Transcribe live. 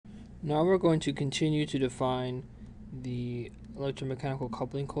Now we're going to continue to define the electromechanical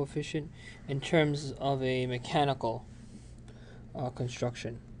coupling coefficient in terms of a mechanical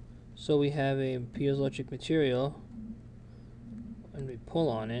construction. So we have a piezoelectric material, and we pull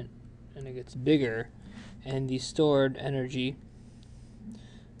on it, and it gets bigger, and the stored energy,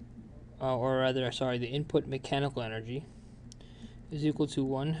 the input mechanical energy is equal to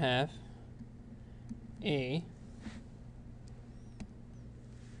 1/2 A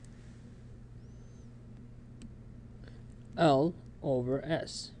L over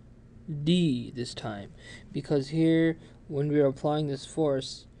S D this time, because here when we are applying this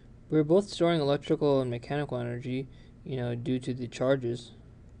force, we're both storing electrical and mechanical energy, due to the charges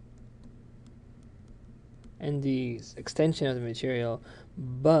and the extension of the material.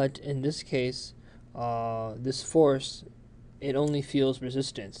 But in this case, this force, it only feels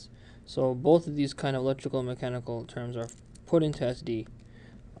resistance. So both of these kind of electrical and mechanical terms are put into SD.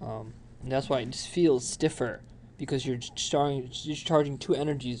 And that's why it just feels stiffer, because you're charging two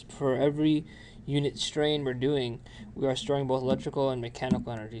energies. For every unit strain we're doing, we are storing both electrical and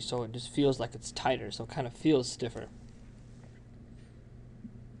mechanical energy, so it just feels like it's tighter, so it kind of feels stiffer.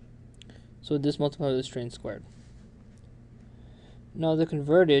 So this multiplied by the strain squared. Now the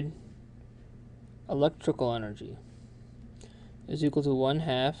converted electrical energy is equal to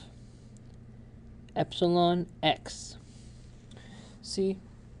 1/2 epsilon x. See,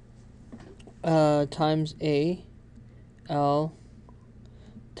 times A L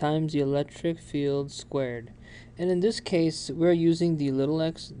times the electric field squared. And in this case, we're using the little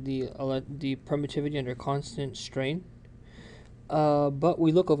x, the permittivity under constant strain. But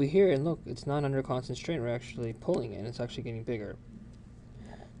we look over here, and look, it's not under constant strain. We're actually pulling it, and it's actually getting bigger.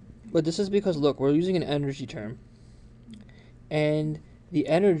 But this is because, look, we're using an energy term, and the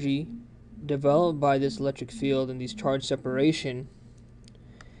energy developed by this electric field and these charge separation,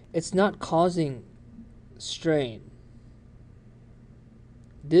 it's not causing strain.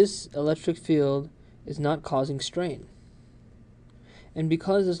 This electric field is not causing strain. And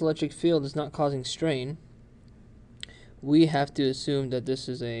because this electric field is not causing strain, we have to assume that this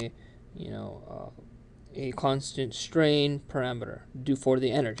is a constant strain parameter due for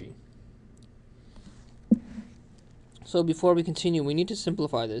the energy. So before we continue, we need to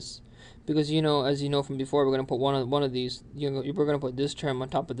simplify this, because as you know from before, we're going to put one of these. We're going to put this term on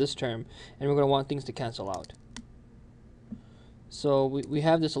top of this term, and we're going to want things to cancel out. So we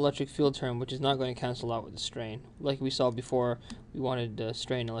have this electric field term, which is not going to cancel out with the strain. Like we saw before, we wanted the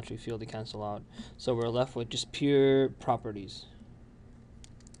strain and electric field to cancel out. So we're left with just pure properties.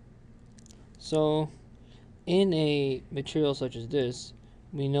 So in a material such as this,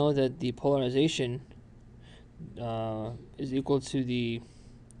 we know that the polarization is equal to the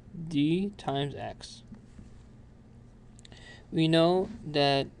D times X. We know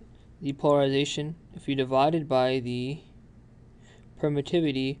that the polarization, if you divide it by the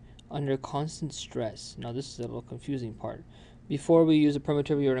permittivity under constant stress. Now this is a little confusing part. Before we use the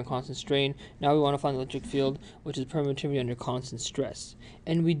permittivity under constant strain, now we want to find the electric field, which is permittivity under constant stress.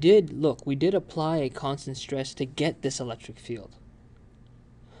 And we did apply a constant stress to get this electric field.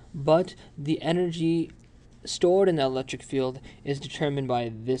 But the energy stored in the electric field is determined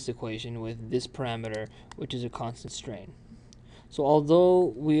by this equation with this parameter, which is a constant strain. So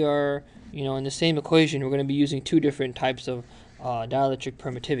although we are, in the same equation, we're going to be using two different types of dielectric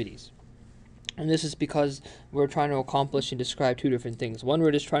permittivities. And this is because we're trying to accomplish and describe two different things. One,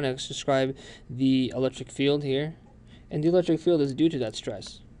 we're just trying to describe the electric field here, and the electric field is due to that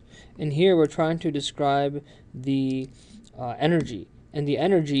stress. And here we're trying to describe the energy. And the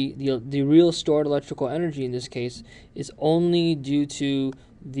energy, the real stored electrical energy in this case, is only due to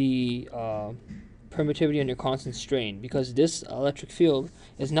the permittivity under constant strain, because this electric field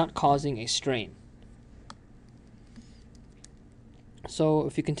is not causing a strain. So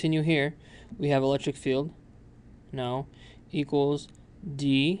if you continue here, we have electric field now equals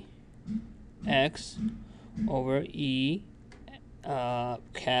D X over E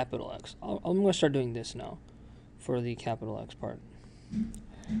capital X. I'm going to start doing this now for the capital X part.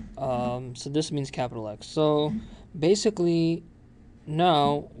 So this means capital X. So basically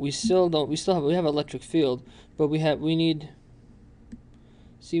now we have electric field, but we need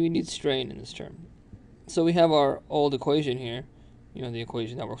strain in this term. So we have our old equation here, the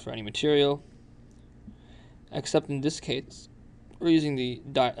equation that works for any material, except in this case we're using the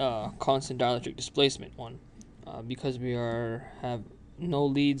constant dielectric displacement one, because we have no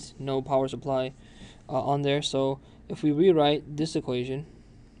leads, no power supply on there. So if we rewrite this equation,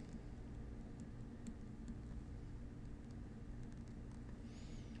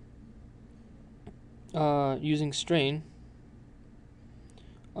 using strain,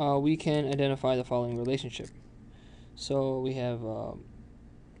 we can identify the following relationship. So we have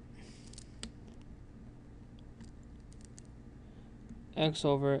x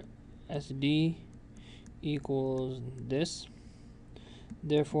over SD equals this.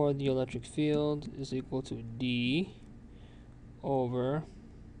 Therefore, the electric field is equal to D over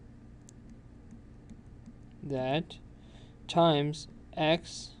that times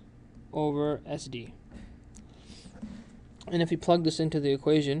x over SD. And if we plug this into the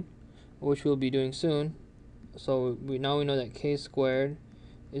equation, which we'll be doing soon, so now we know that k squared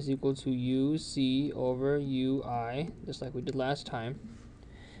is equal to uc over ui, just like we did last time,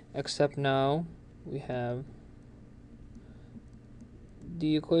 except now we have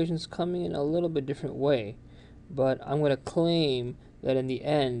the equations coming in a little bit different way, but I'm going to claim that in the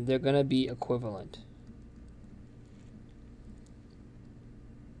end they're going to be equivalent.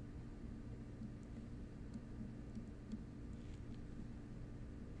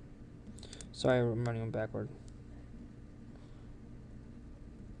 Sorry, I'm running them backward.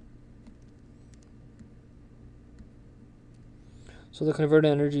 So the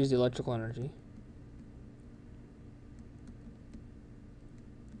converted energy is the electrical energy.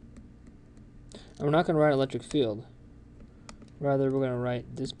 And we're not going to write electric field. Rather, we're going to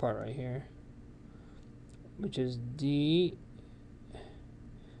write this part right here, which is dx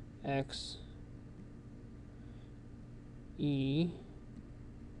e.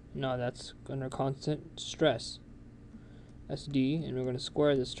 No, that's under constant stress. That's d, and we're going to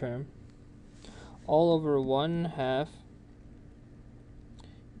square this term all over 1/2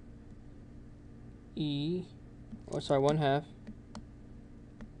 e, or sorry, 1/2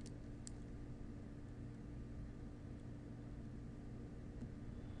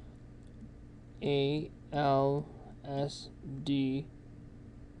 ALSD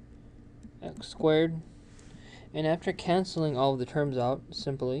x squared. And after canceling all of the terms out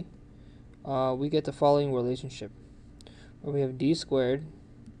simply, we get the following relationship, where we have d squared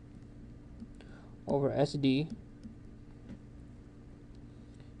over SD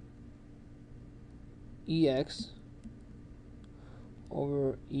EX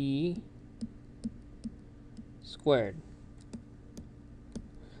over E squared.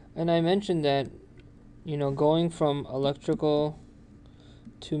 And I mentioned that, going from electrical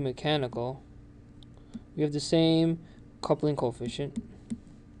to mechanical, we have the same coupling coefficient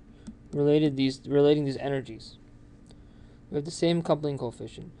relating these energies. We have the same coupling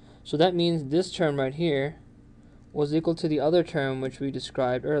coefficient. So that means this term right here was equal to the other term which we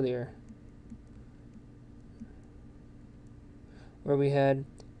described earlier, where we had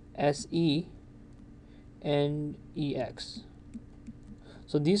SE and EX.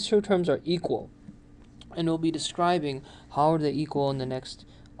 So these two terms are equal, and we'll be describing how are they equal in the next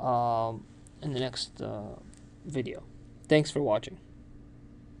video. Thanks for watching.